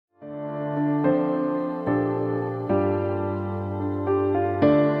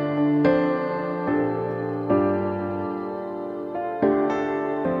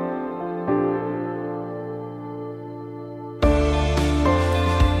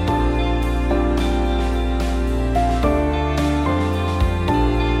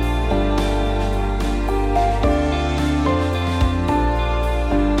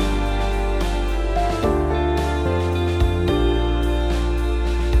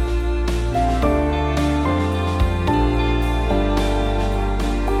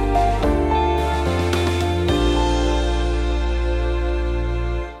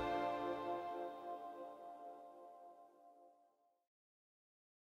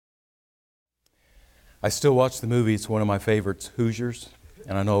I still watch the movie. It's one of my favorites, Hoosiers.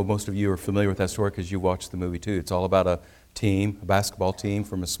 And I know most of you are familiar with that story because you watched the movie too. It's all about a team, a basketball team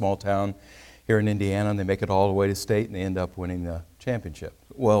from a small town here in Indiana, and they make it all the way to state and they end up winning the championship.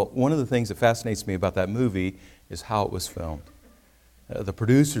 Well, one of the things that fascinates me about that movie is how it was filmed. The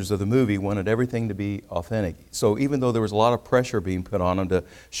producers of the movie wanted everything to be authentic. So even though there was a lot of pressure being put on them to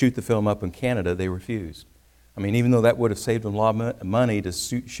shoot the film up in Canada, they refused. I mean, even though that would have saved them a lot of money to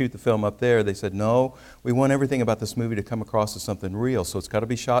shoot the film up there, they said, no, we want everything about this movie to come across as something real. So it's got to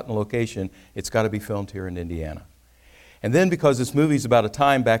be shot in a location. It's got to be filmed here in Indiana. And then because this movie's about a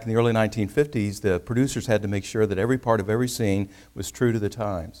time back in the early 1950s, the producers had to make sure that every part of every scene was true to the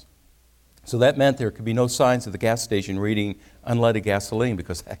times. So that meant there could be no signs at the gas station reading unleaded gasoline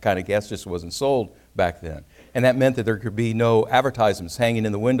because that kind of gas just wasn't sold back then. And that meant that there could be no advertisements hanging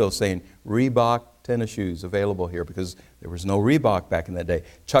in the window saying Reebok tennis shoes available here because there was no Reebok back in that day.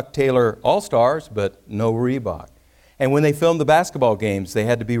 Chuck Taylor All-Stars, but no Reebok. And when they filmed the basketball games, they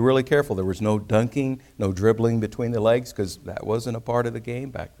had to be really careful. There was no dunking, no dribbling between the legs because that wasn't a part of the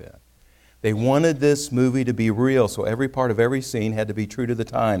game back then. They wanted this movie to be real, so every part of every scene had to be true to the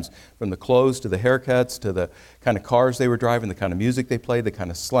times, from the clothes to the haircuts to the kind of cars they were driving, the kind of music they played, the kind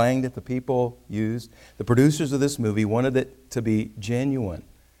of slang that the people used. The producers of this movie wanted it to be genuine,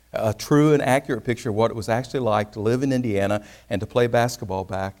 a true and accurate picture of what it was actually like to live in Indiana and to play basketball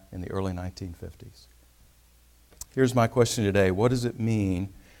back in the early 1950s. Here's my question today. What does it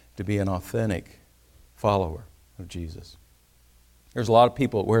mean to be an authentic follower of Jesus? There's a lot of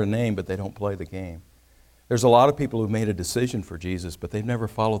people that wear a name, but they don't play the game. There's a lot of people who've made a decision for Jesus, but they've never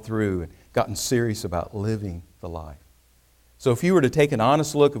followed through and gotten serious about living the life. So if you were to take an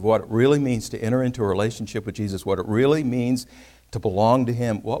honest look of what it really means to enter into a relationship with Jesus, what it really means to belong to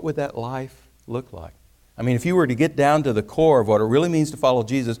Him, what would that life look like? I mean, if you were to get down to the core of what it really means to follow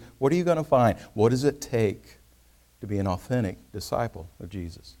Jesus, what are you going to find? What does it take to be an authentic disciple of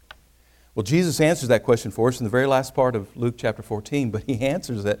Jesus? Well, Jesus answers that question for us in the very last part of Luke chapter 14, but He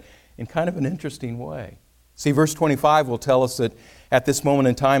answers it in kind of an interesting way. See, verse 25 will tell us that at this moment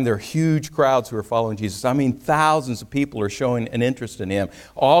in time, there are huge crowds who are following Jesus. I mean, thousands of people are showing an interest in Him.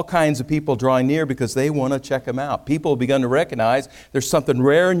 All kinds of people drawing near because they want to check Him out. People have begun to recognize there's something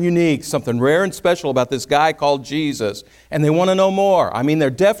rare and unique, something rare and special about this guy called Jesus, and they want to know more. I mean, they're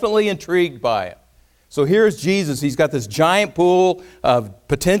definitely intrigued by it. So here's Jesus. He's got this giant pool of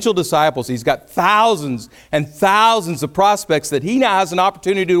potential disciples. He's got thousands and thousands of prospects that He now has an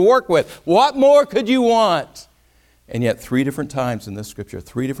opportunity to work with. What more could you want? And yet 3 different times in this scripture,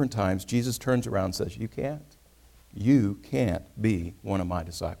 3 different times, Jesus turns around and says, you can't be one of my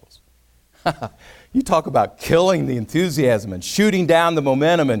disciples. You talk about killing the enthusiasm and shooting down the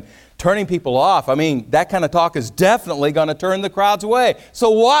momentum and turning people off. I mean, that kind of talk is definitely going to turn the crowds away. So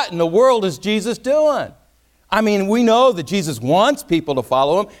what in the world is Jesus doing? I mean, we know that Jesus wants people to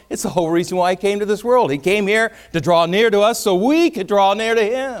follow Him. It's the whole reason why He came to this world. He came here to draw near to us so we could draw near to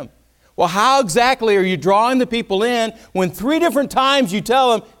Him. Well, how exactly are you drawing the people in when 3 different times you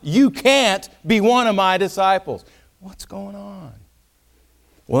tell them, you can't be one of my disciples? What's going on?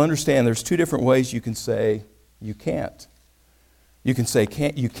 Well, understand there's 2 different ways you can say you can't. You can say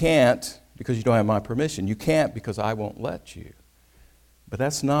you can't because you don't have my permission. You can't because I won't let you. But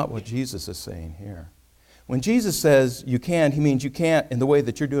that's not what Jesus is saying here. When Jesus says you can, He means you can't in the way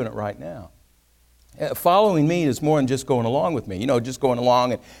that you're doing it right now. Following me is more than just going along with me. You know, just going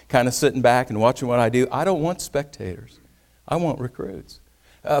along and kind of sitting back and watching what I do. I don't want spectators. I want recruits.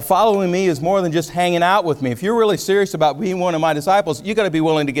 Following me is more than just hanging out with me. If you're really serious about being one of my disciples, you've got to be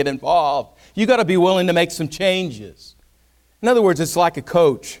willing to get involved. You've got to be willing to make some changes. In other words, it's like a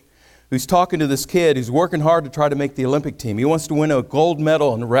coach who's talking to this kid who's working hard to try to make the Olympic team. He wants to win a gold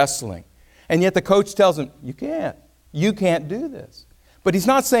medal in wrestling. And yet the coach tells him, you can't do this. But he's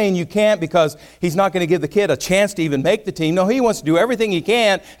not saying you can't because he's not going to give the kid a chance to even make the team. No, he wants to do everything he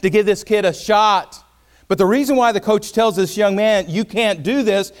can to give this kid a shot. But the reason why the coach tells this young man, you can't do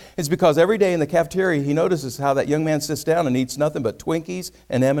this, is because every day in the cafeteria, he notices how that young man sits down and eats nothing but Twinkies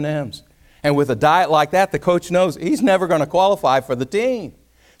and M&Ms. And with a diet like that, the coach knows he's never going to qualify for the team.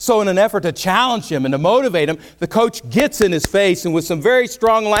 So in an effort to challenge him and to motivate him, the coach gets in his face and with some very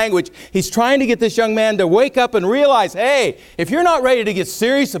strong language, he's trying to get this young man to wake up and realize, hey, if you're not ready to get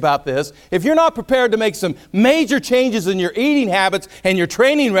serious about this, if you're not prepared to make some major changes in your eating habits and your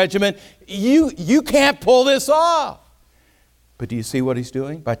training regimen, you can't pull this off. But do you see what he's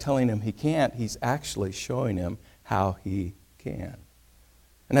doing? By telling him he can't, he's actually showing him how he can.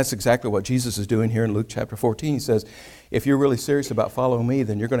 And that's exactly what Jesus is doing here in Luke chapter 14. He says, if you're really serious about following me,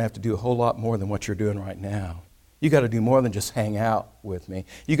 then you're going to have to do a whole lot more than what you're doing right now. You got to do more than just hang out with me.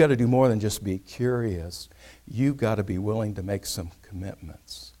 You got to do more than just be curious. You got to be willing to make some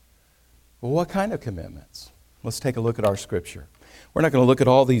commitments. Well, what kind of commitments? Let's take a look at our scripture. We're not going to look at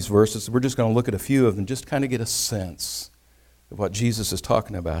all these verses. We're just going to look at a few of them, just kind of get a sense of what Jesus is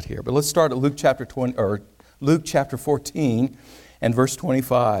talking about here. But let's start at Luke chapter 14 and verse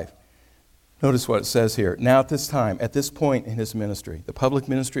 25. Notice what it says here. Now at this time, at this point in his ministry, the public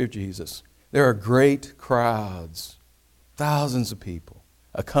ministry of Jesus, there are great crowds, thousands of people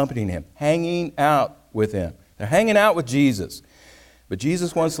accompanying him, hanging out with him. They're hanging out with Jesus. But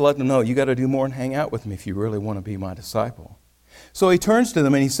Jesus wants to let them know, you got to do more than hang out with me if you really want to be my disciple. So he turns to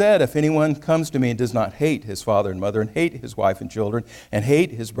them and he said, if anyone comes to me and does not hate his father and mother and hate his wife and children and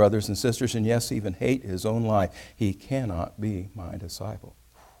hate his brothers and sisters and yes, even hate his own life, he cannot be my disciple.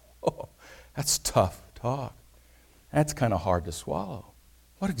 Oh, that's tough talk. That's kind of hard to swallow.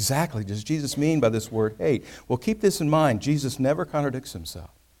 What exactly does Jesus mean by this word hate? Well, keep this in mind. Jesus never contradicts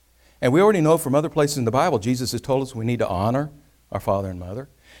himself. And we already know from other places in the Bible, Jesus has told us we need to honor our father and mother.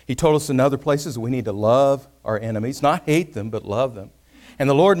 He told us in other places that we need to love our enemies, not hate them, but love them. And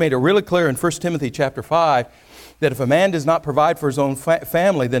the Lord made it really clear in 1 Timothy chapter 5 that if a man does not provide for his own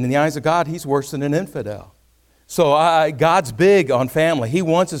family, then in the eyes of God, he's worse than an infidel. So God's big on family. He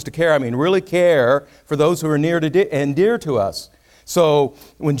wants us to care, really care for those who are near to and dear to us. So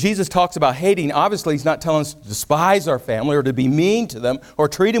when Jesus talks about hating, obviously he's not telling us to despise our family or to be mean to them or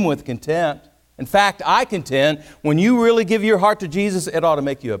treat them with contempt. In fact, I contend, when you really give your heart to Jesus, it ought to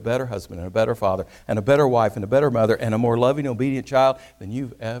make you a better husband and a better father and a better wife and a better mother and a more loving, obedient child than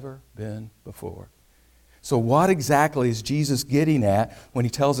you've ever been before. So what exactly is Jesus getting at when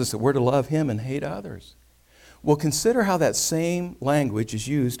he tells us that we're to love him and hate others? Well, consider how that same language is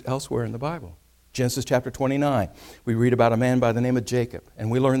used elsewhere in the Bible. Genesis chapter 29, we read about a man by the name of Jacob, and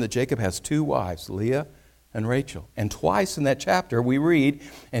we learn that Jacob has two wives, Leah and Rachel. And twice in that chapter we read,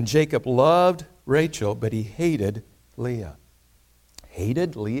 and Jacob loved Rachel, but he hated Leah.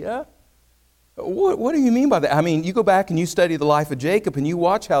 Hated Leah? What do you mean by that? You go back and you study the life of Jacob and you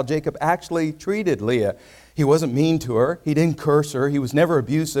watch how Jacob actually treated Leah. He wasn't mean to her. He didn't curse her. He was never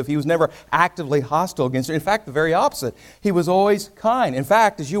abusive. He was never actively hostile against her. In fact, the very opposite. He was always kind. In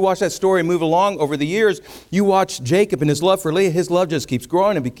fact, as you watch that story move along over the years, you watch Jacob and his love for Leah. His love just keeps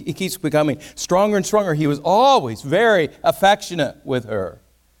growing and he keeps becoming stronger and stronger. He was always very affectionate with her.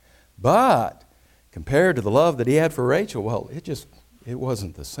 But compared to the love that he had for Rachel, well, it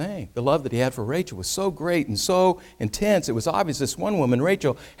wasn't the same. The love that he had for Rachel was so great and so intense. It was obvious this one woman,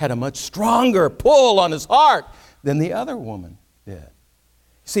 Rachel, had a much stronger pull on his heart than the other woman did.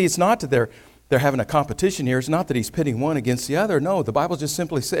 See, it's not that they're having a competition here. It's not that he's pitting one against the other. No, the Bible just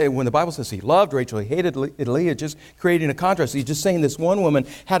simply says, when the Bible says he loved Rachel, he hated Leah, just creating a contrast. He's just saying this one woman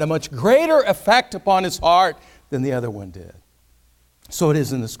had a much greater effect upon his heart than the other one did. So it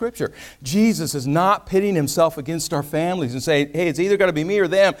is in the Scripture. Jesus is not pitting himself against our families and saying, hey, it's either got to be me or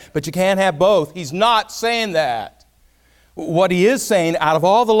them, but you can't have both. He's not saying that. What he is saying, out of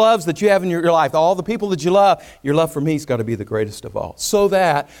all the loves that you have in your life, all the people that you love, your love for me has got to be the greatest of all. So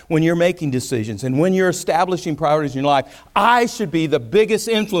that when you're making decisions and when you're establishing priorities in your life, I should be the biggest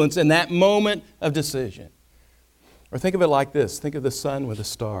influence in that moment of decision. Or think of it like this. Think of the sun with the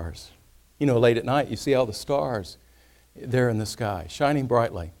stars. Late at night, you see all the stars there in the sky, shining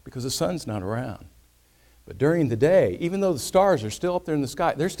brightly, because the sun's not around. But during the day, even though the stars are still up there in the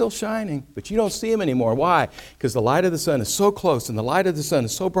sky, they're still shining, but you don't see them anymore. Why? Because the light of the sun is so close and the light of the sun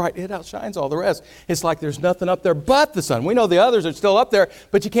is so bright, it outshines all the rest. It's like there's nothing up there but the sun. We know the others are still up there,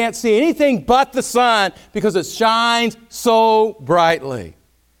 but you can't see anything but the sun because it shines so brightly.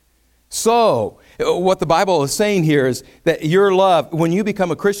 So, what the Bible is saying here is that your love, when you become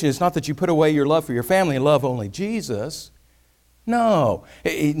a Christian, it's not that you put away your love for your family and love only Jesus. No.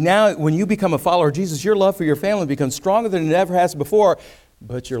 Now, when you become a follower of Jesus, your love for your family becomes stronger than it ever has before,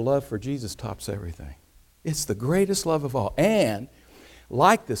 but your love for Jesus tops everything. It's the greatest love of all. And,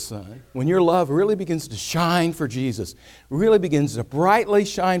 like the sun, when your love really begins to shine for Jesus, really begins to brightly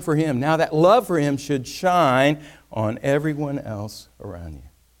shine for Him, now that love for Him should shine on everyone else around you.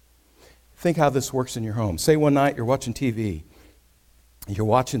 Think how this works in your home. Say one night you're watching TV. You're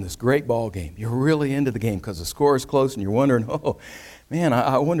watching this great ball game. You're really into the game because the score is close and you're wondering, oh, man,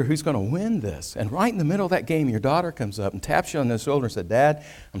 I wonder who's going to win this. And right in the middle of that game, your daughter comes up and taps you on the shoulder and said, Dad,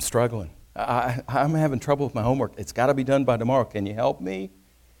 I'm struggling. I'm having trouble with my homework. It's got to be done by tomorrow. Can you help me?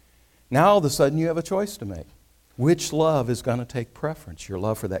 Now all of a sudden you have a choice to make. Which love is going to take preference? Your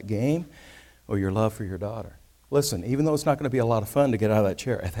love for that game or your love for your daughter? Listen, even though it's not going to be a lot of fun to get out of that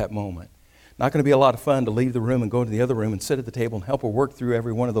chair at that moment, Not going to be a lot of fun to leave the room and go into the other room and sit at the table and help her work through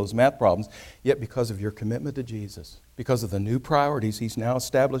every one of those math problems. Yet because of your commitment to Jesus, because of the new priorities He's now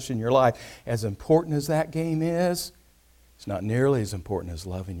established in your life, as important as that game is, it's not nearly as important as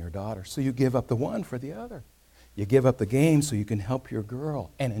loving your daughter. So you give up the one for the other. You give up the game so you can help your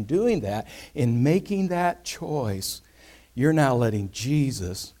girl. And in doing that, in making that choice, you're now letting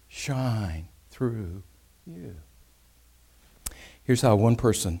Jesus shine through you. Here's how one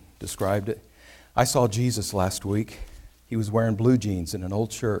person described it. I saw Jesus last week. He was wearing blue jeans and an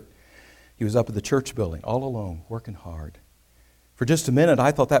old shirt. He was up at the church building, all alone, working hard. For just a minute,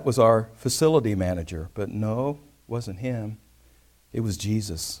 I thought that was our facility manager, but no, it wasn't him. It was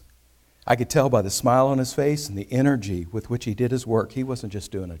Jesus. I could tell by the smile on his face and the energy with which he did his work. He wasn't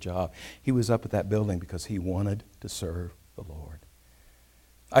just doing a job. He was up at that building because he wanted to serve the Lord.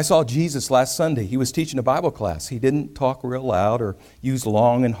 I saw Jesus last Sunday. He was teaching a Bible class. He didn't talk real loud or use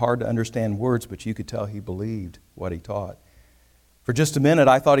long and hard to understand words, but you could tell he believed what he taught. For just a minute,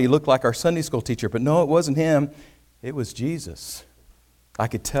 I thought he looked like our Sunday school teacher, but no, it wasn't him. It was Jesus. I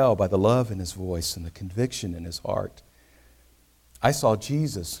could tell by the love in his voice and the conviction in his heart. I saw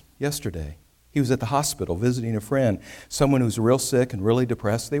Jesus yesterday. He was at the hospital visiting a friend, someone who's real sick and really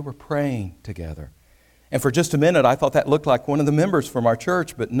depressed. They were praying together. And for just a minute, I thought that looked like one of the members from our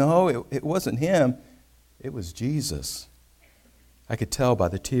church, but no, it wasn't him. It was Jesus. I could tell by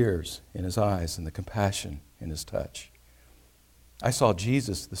the tears in his eyes and the compassion in his touch. I saw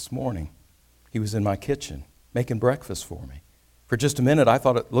Jesus this morning. He was in my kitchen making breakfast for me. For just a minute, I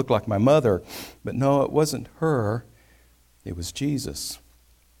thought it looked like my mother, but no, it wasn't her. It was Jesus.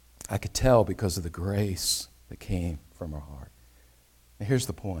 I could tell because of the grace that came from her heart. Now here's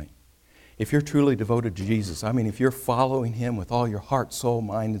the point. If you're truly devoted to Jesus, if you're following Him with all your heart, soul,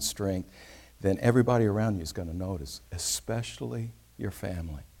 mind, and strength, then everybody around you is going to notice, especially your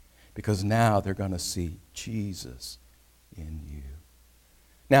family, because now they're going to see Jesus in you.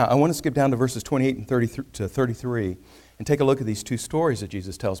 Now, I want to skip down to verses 28 and 33 and take a look at these two stories that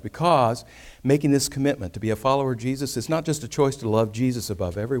Jesus tells, because making this commitment to be a follower of Jesus is not just a choice to love Jesus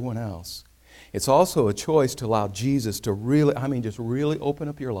above everyone else. It's also a choice to allow Jesus to really open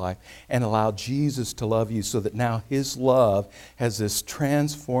up your life and allow Jesus to love you so that now His love has this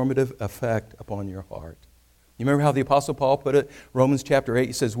transformative effect upon your heart. You remember how the Apostle Paul put it? Romans chapter 8,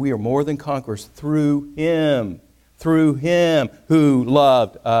 he says, we are more than conquerors through Him who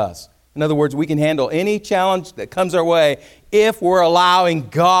loved us. In other words, we can handle any challenge that comes our way if we're allowing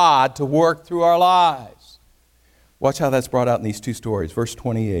God to work through our lives. Watch how that's brought out in these two stories. Verse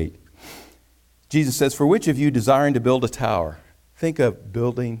 28. Jesus says, for which of you desiring to build a tower? Think of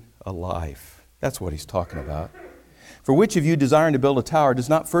building a life. That's what He's talking about. For which of you desiring to build a tower does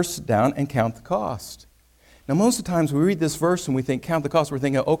not first sit down and count the cost? Now, most of the times we read this verse and we think, count the cost. We're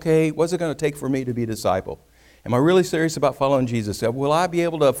thinking, okay, what's it going to take for me to be a disciple? Am I really serious about following Jesus? Will I be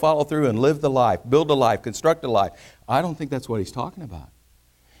able to follow through and live the life, build a life, construct a life? I don't think that's what He's talking about.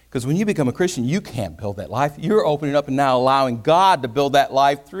 Because when you become a Christian, you can't build that life. You're opening up and now allowing God to build that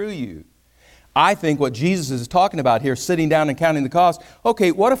life through you. I think what Jesus is talking about here, sitting down and counting the cost,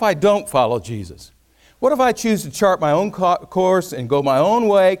 okay, what if I don't follow Jesus? What if I choose to chart my own course and go my own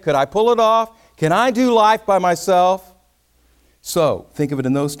way? Could I pull it off? Can I do life by myself? So, think of it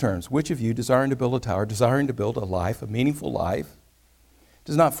in those terms. Which of you, desiring to build a tower, desiring to build a life, a meaningful life,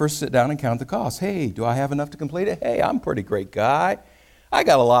 does not first sit down and count the cost? Hey, do I have enough to complete it? Hey, I'm a pretty great guy. I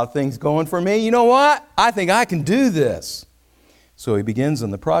got a lot of things going for me. You know what? I think I can do this. So he begins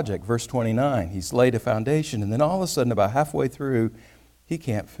on the project, verse 29. He's laid a foundation, and then all of a sudden, about halfway through, he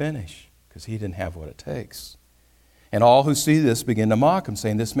can't finish because he didn't have what it takes. And all who see this begin to mock him,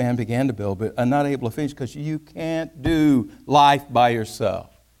 saying, this man began to build, but not able to finish because you can't do life by yourself.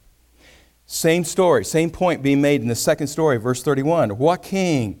 Same story, same point being made in the second story, verse 31. What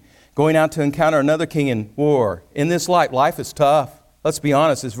king going out to encounter another king in war? In this life is tough. Let's be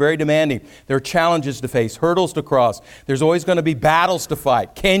honest, it's very demanding. There are challenges to face, hurdles to cross. There's always going to be battles to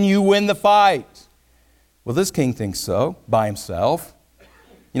fight. Can you win the fight? Well, this king thinks so, by himself.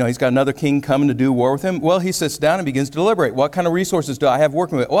 He's got another king coming to do war with him. Well, he sits down and begins to deliberate. What kind of resources do I have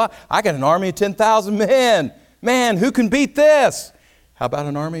working with? Well, I got an army of 10,000 men. Man, who can beat this? How about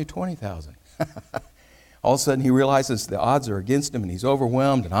an army of 20,000? All of a sudden, he realizes the odds are against him and he's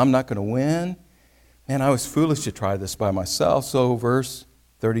overwhelmed and I'm not going to win. Man, I was foolish to try this by myself. So verse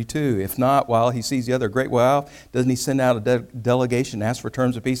 32, if not, while he sees the other great while, doesn't he send out a delegation and ask for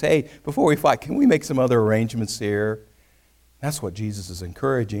terms of peace? Hey, before we fight, can we make some other arrangements here? That's what Jesus is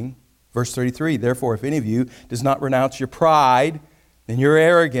encouraging. Verse 33, therefore, if any of you does not renounce your pride and your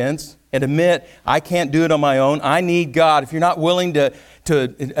arrogance, and admit, I can't do it on my own. I need God. If you're not willing to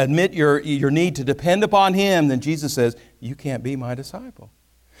admit your need to depend upon Him, then Jesus says, you can't be my disciple.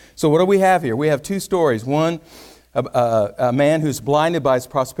 So what do we have here? We have two stories. One, a man who's blinded by his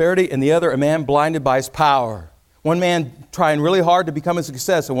prosperity, and the other, a man blinded by his power. One man trying really hard to become a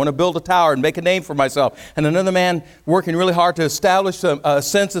success. I want to build a tower and make a name for myself. And another man working really hard to establish a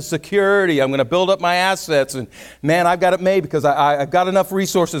sense of security. I'm going to build up my assets. And man, I've got it made because I've got enough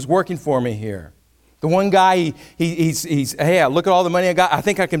resources working for me here. The one guy, he's hey, look at all the money I got. I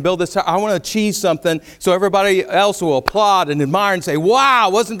think I can build this tower. I want to achieve something so everybody else will applaud and admire and say, wow,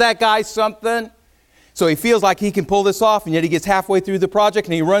 wasn't that guy something? So he feels like he can pull this off, and yet he gets halfway through the project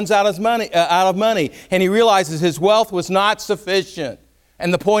and he runs out of money, and he realizes his wealth was not sufficient.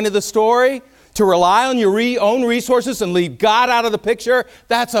 And the point of the story, to rely on your own resources and leave God out of the picture,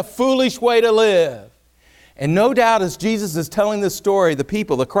 that's a foolish way to live. And no doubt as Jesus is telling this story, the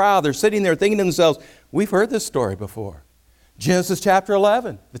people, the crowd, they're sitting there thinking to themselves, we've heard this story before. Genesis chapter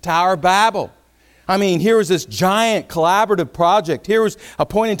 11, the Tower of Babel. I mean, here was this giant collaborative project. Here was a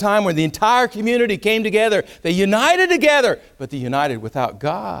point in time where the entire community came together. They united together, but they united without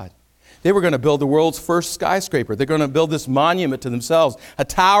God. They were going to build the world's first skyscraper. They're going to build this monument to themselves, a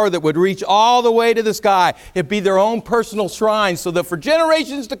tower that would reach all the way to the sky. It'd be their own personal shrine so that for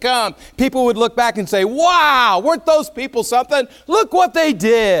generations to come, people would look back and say, wow, weren't those people something? Look what they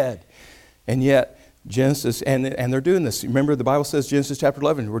did. And yet, Genesis, and they're doing this. Remember, the Bible says, Genesis chapter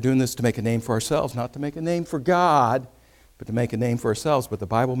 11, we're doing this to make a name for ourselves, not to make a name for God, but to make a name for ourselves. But the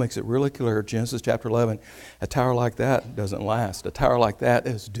Bible makes it really clear, Genesis chapter 11, a tower like that doesn't last. A tower like that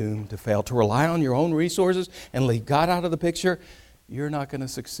is doomed to fail. To rely on your own resources and leave God out of the picture, you're not going to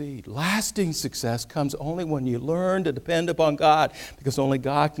succeed. Lasting success comes only when you learn to depend upon God, because only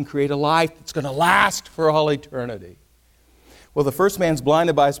God can create a life that's going to last for all eternity. Well, the first man's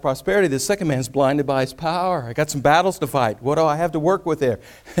blinded by his prosperity. The second man's blinded by his power. I got some battles to fight. What do I have to work with there?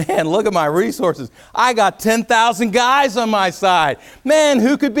 Man, look at my resources. I got 10,000 guys on my side. Man,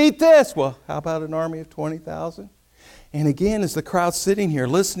 who could beat this? Well, how about an army of 20,000? And again, as the crowd's sitting here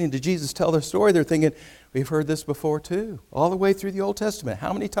listening to Jesus tell their story, they're thinking, we've heard this before too, all the way through the Old Testament.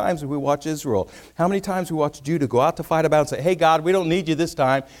 How many times have we watched Israel? How many times have we watched Judah go out to fight about and say, hey, God, we don't need you this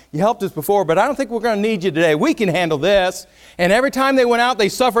time. You helped us before, but I don't think we're going to need you today. We can handle this. And every time they went out, they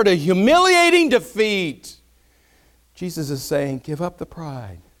suffered a humiliating defeat. Jesus is saying, give up the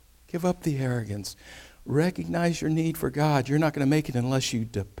pride. Give up the arrogance. Recognize your need for God. You're not going to make it unless you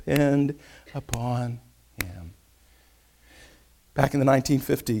depend upon Him. Back in the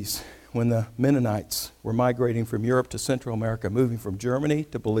 1950s, when the Mennonites were migrating from Europe to Central America, moving from Germany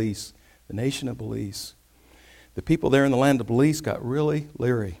to Belize, the nation of Belize, the people there in the land of Belize got really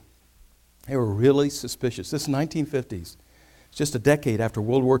leery. They were really suspicious. This is 1950s. It's just a decade after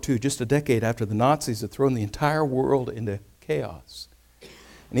World War II, just a decade after the Nazis had thrown the entire world into chaos.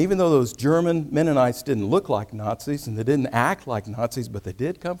 And even though those German Mennonites didn't look like Nazis and they didn't act like Nazis, but they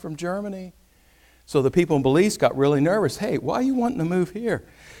did come from Germany. So the people in Belize got really nervous. Hey, why are you wanting to move here?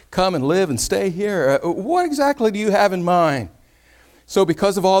 Come and live and stay here. What exactly do you have in mind? So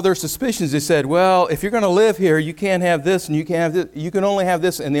because of all their suspicions, they said, well, if you're going to live here, you can't have this and you can't have this. You can only have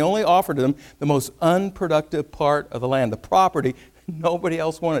this. And they only offered them the most unproductive part of the land, the property nobody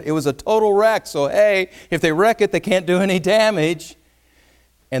else wanted. It was a total wreck. So, hey, if they wreck it, they can't do any damage.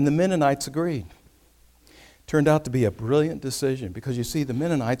 And the Mennonites agreed. Turned out to be a brilliant decision because, you see, the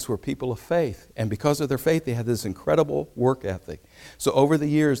Mennonites were people of faith. And because of their faith, they had this incredible work ethic. So over the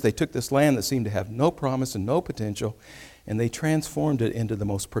years, they took this land that seemed to have no promise and no potential, and they transformed it into the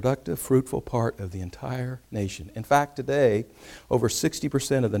most productive, fruitful part of the entire nation. In fact, today, over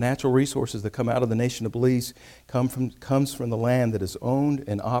 60% of the natural resources that come out of the nation of Belize comes from the land that is owned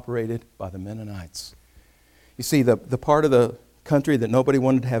and operated by the Mennonites. You see, the part of the country that nobody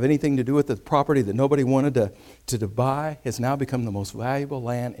wanted to have anything to do with, the property that nobody wanted to buy, has now become the most valuable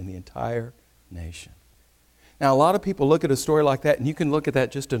land in the entire nation. Now, a lot of people look at a story like that, and you can look at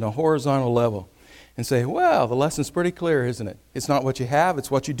that just in a horizontal level and say, well, the lesson's pretty clear, isn't it? It's not what you have,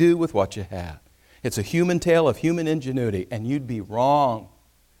 it's what you do with what you have. It's a human tale of human ingenuity, and you'd be wrong.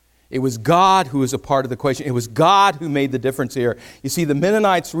 It was God who was a part of the equation. It was God who made the difference here. You see, the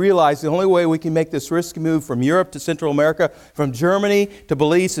Mennonites realized the only way we can make this risky move from Europe to Central America, from Germany to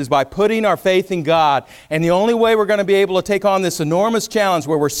Belize, is by putting our faith in God. And the only way we're going to be able to take on this enormous challenge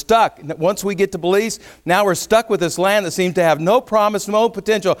where we're stuck, once we get to Belize, now we're stuck with this land that seems to have no promise, no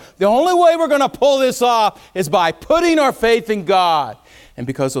potential. The only way we're going to pull this off is by putting our faith in God. And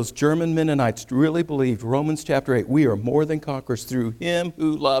because those German Mennonites really believed Romans chapter 8, we are more than conquerors through Him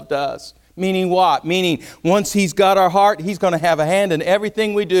who loved us. Meaning what? Meaning once He's got our heart, He's going to have a hand in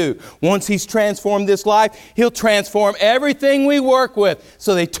everything we do. Once He's transformed this life, He'll transform everything we work with.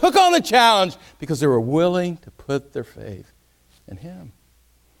 So they took on the challenge because they were willing to put their faith in Him.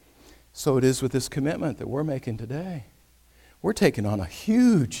 So it is with this commitment that we're making today. We're taking on a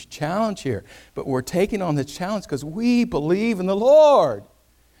huge challenge here, but we're taking on this challenge because we believe in the Lord.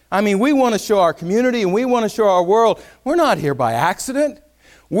 I mean, we want to show our community and we want to show our world. We're not here by accident.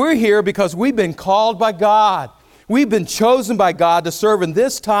 We're here because we've been called by God. We've been chosen by God to serve in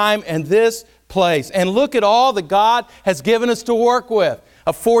this time and this place. And look at all that God has given us to work with.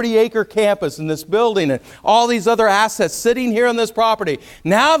 A 40-acre campus in this building and all these other assets sitting here on this property.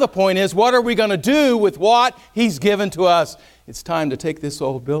 Now the point is, what are we going to do with what He's given to us? It's time to take this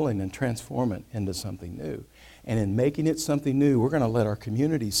old building and transform it into something new. And in making it something new, we're going to let our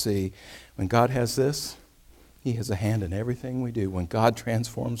community see when God has this, He has a hand in everything we do. When God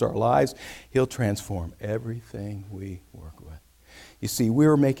transforms our lives, He'll transform everything we work with. You see,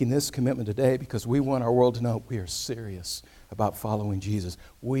 we're making this commitment today because we want our world to know we are serious about following Jesus.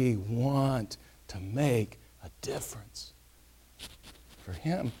 We want to make a difference for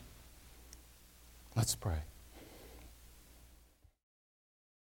Him. Let's pray.